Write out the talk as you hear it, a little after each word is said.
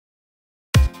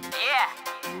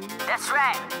That's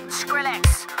right,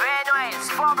 Skrillex,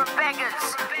 Noize, Forreign Baggars,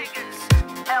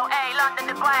 LA, London,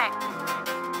 Dubai.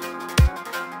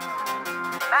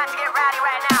 Man to get rowdy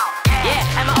right now. Yeah,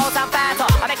 I'm an old time fighter.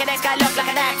 I make a next guy look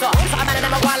like an actor. So I'm at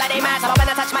number one like they matter. But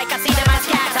when I touch mic, I see them as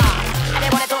scatter. And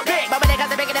they wanna talk big, but when they come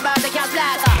to bigger than birds, they can't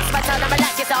splatter. So I tell them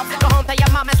relax yourself, go home to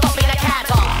your mum and stop being a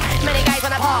catter. Many guys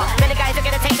wanna par, many guys are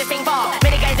gonna take this thing far.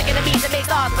 Many guys are gonna be some big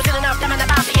stars, but still enough them and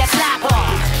about to get slapper.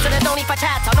 So there's no need for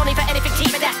chatter, no need for anything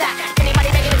cheap, and that's that. Anybody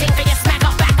making a thing for you, smack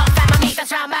up, back up, fam, my knees,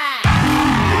 that's round back.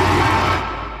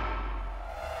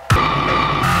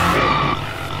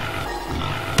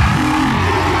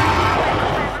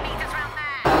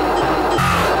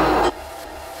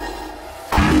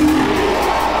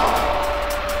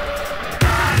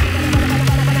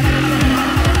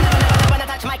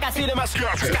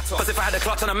 Cause if I had a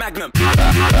clutch on a magnum.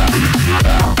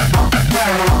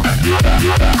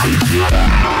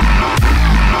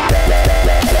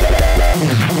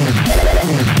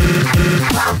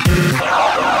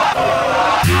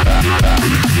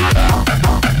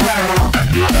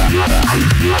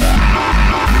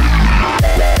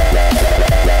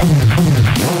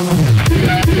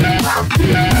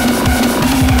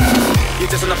 You're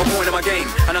just another point in my game,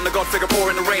 and I'm the god figure pour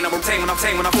in the rain. I'm obtain when I'm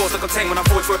tame, when I force to contain, when I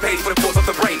forge for a page for the force of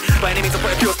the brain. By any means I put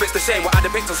a pure spits to shame. What I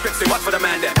depict on scripts too much for the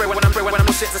man there. Spray when I'm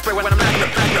no shit to spray when I'm magnum,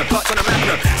 clutch on a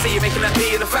magnum. See you making that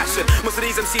P in the fashion. Most of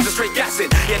these MCs are straight gassing.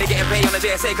 Yeah, they getting paid on the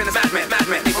JSA cause it's madmen,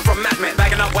 people from madmen.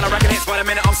 Bagging up when I reckon hits by the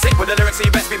minute I'm sick with the lyrics, so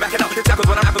you best be backing up. Tackles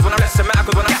when I rest, and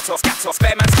matters when I scatter,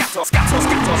 spare man scatter. So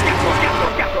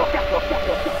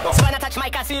when I touch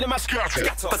mic, I see them as scatter.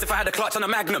 Cause if I had a clutch on a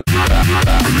magnum.